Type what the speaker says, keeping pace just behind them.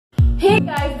Hey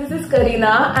guys, this is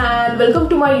Karina and welcome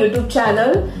to my YouTube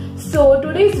channel. So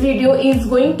today's video is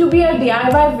going to be a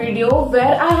DIY video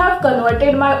where I have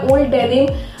converted my old denim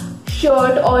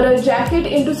shirt or a jacket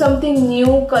into something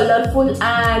new, colorful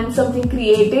and something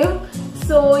creative.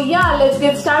 So yeah, let's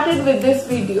get started with this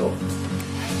video.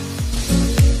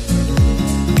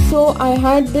 So I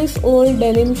had this old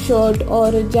denim shirt or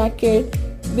a jacket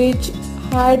which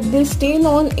had this stain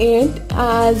on it,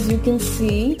 as you can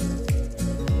see.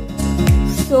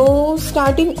 So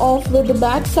starting off with the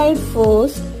back side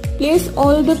first, place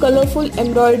all the colorful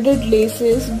embroidered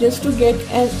laces just to get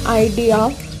an idea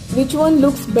which one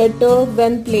looks better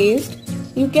when placed.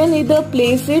 You can either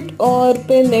place it or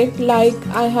pin it like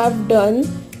I have done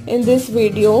in this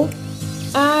video.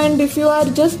 And if you are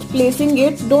just placing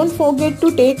it, don't forget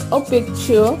to take a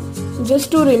picture just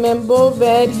to remember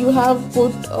where you have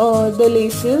put the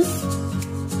laces.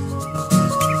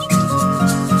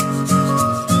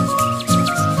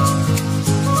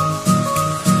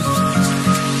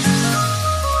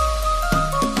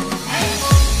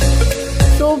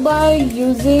 So by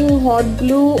using hot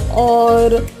glue or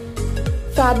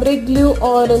fabric glue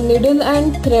or a needle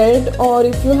and thread, or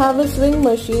if you have a sewing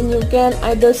machine, you can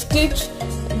either stitch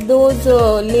those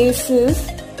laces.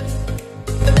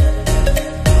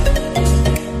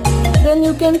 Then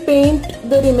you can paint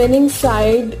the remaining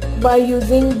side by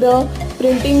using the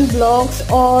printing blocks,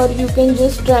 or you can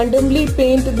just randomly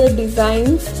paint the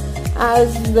designs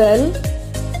as well.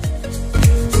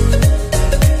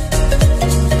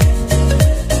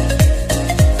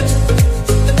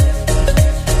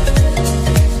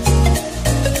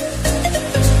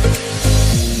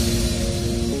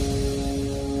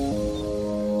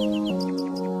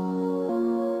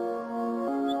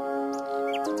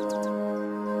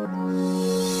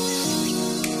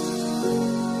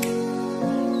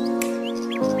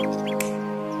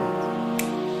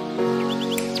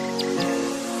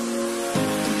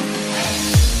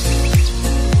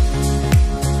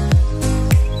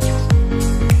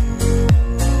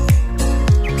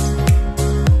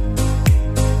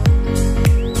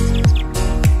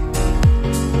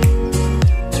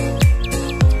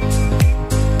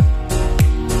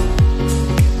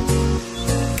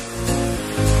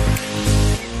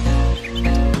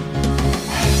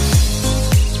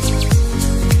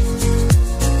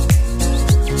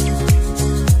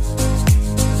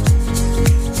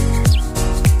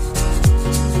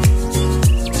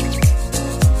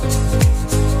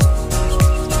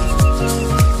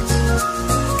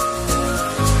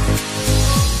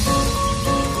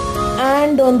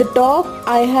 And on the top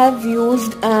I have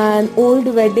used an old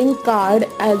wedding card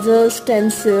as a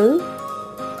stencil.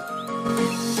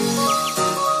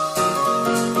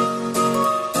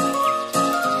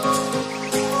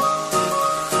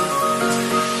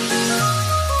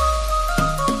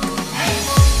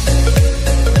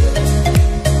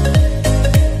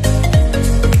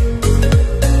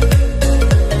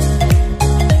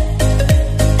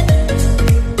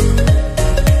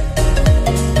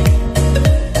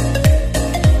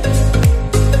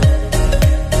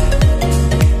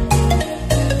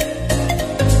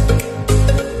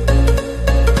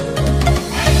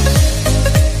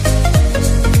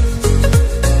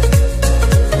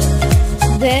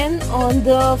 Then on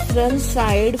the front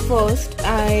side, first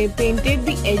I painted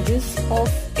the edges of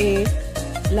it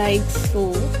like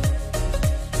so.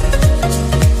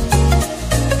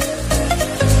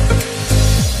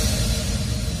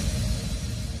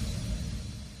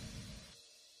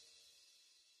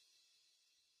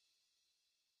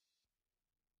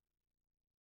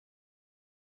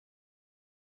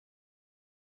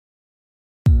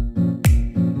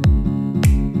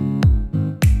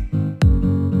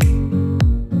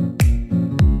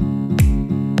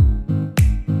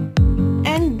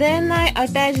 Then I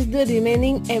attached the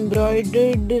remaining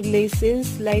embroidered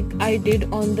laces like I did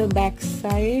on the back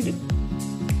side.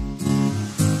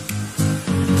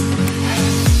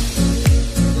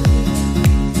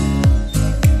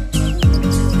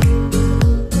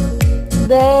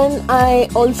 Then I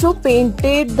also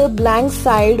painted the blank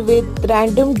side with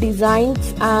random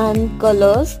designs and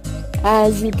colors,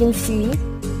 as you can see.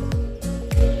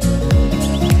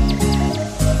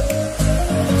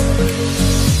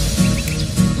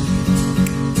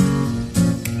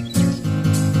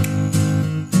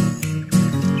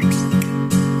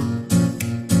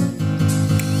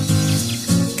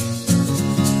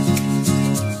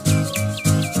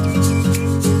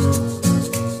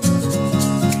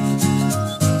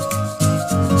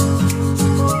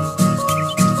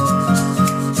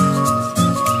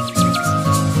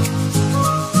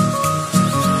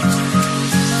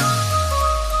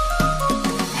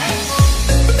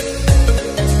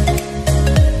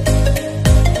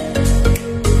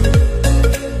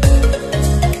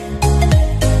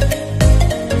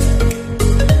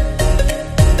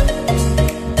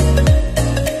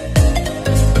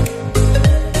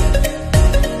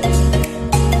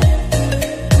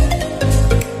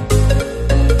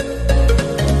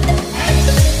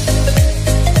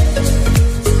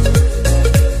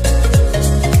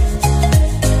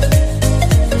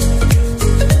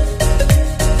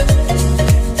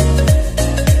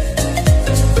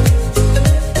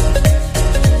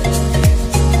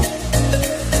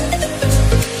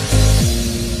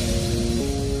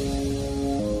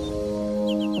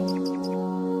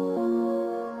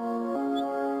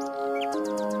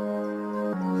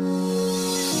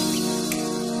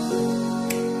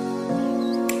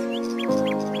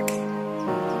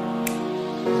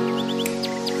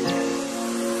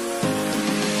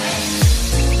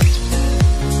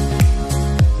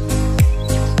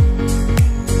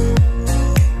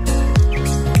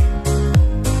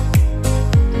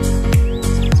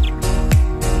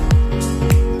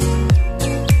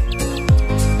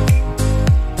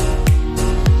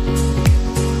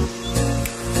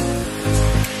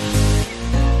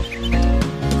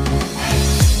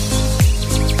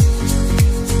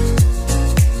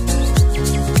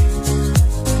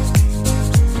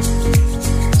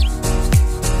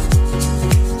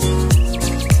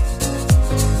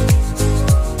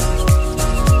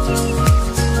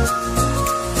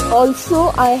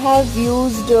 Also, I have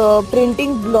used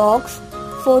printing blocks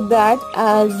for that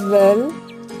as well.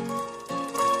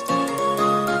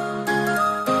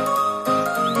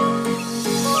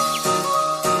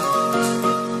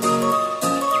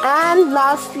 And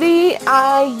lastly,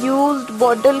 I used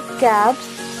bottle caps.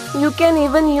 You can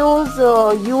even use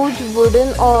huge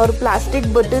wooden or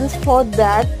plastic buttons for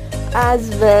that as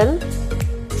well.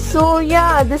 So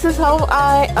yeah, this is how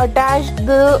I attached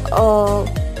the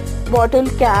bottle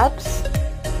caps.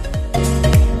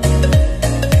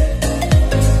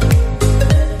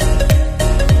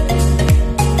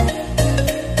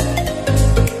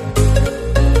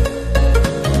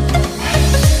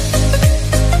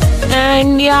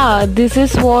 And yeah, this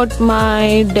is what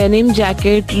my denim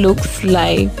jacket looks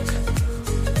like.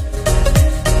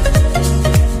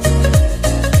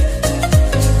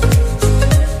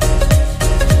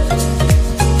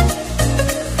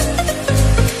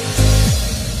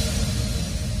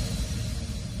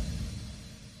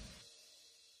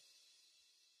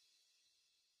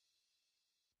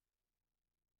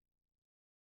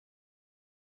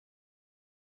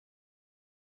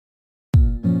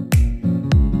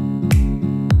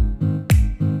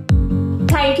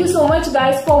 Thank you so much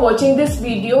guys for watching this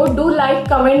video. Do like,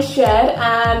 comment, share,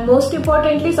 and most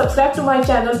importantly subscribe to my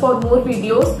channel for more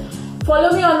videos.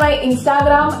 Follow me on my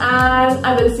Instagram and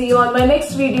I will see you on my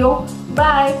next video.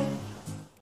 Bye.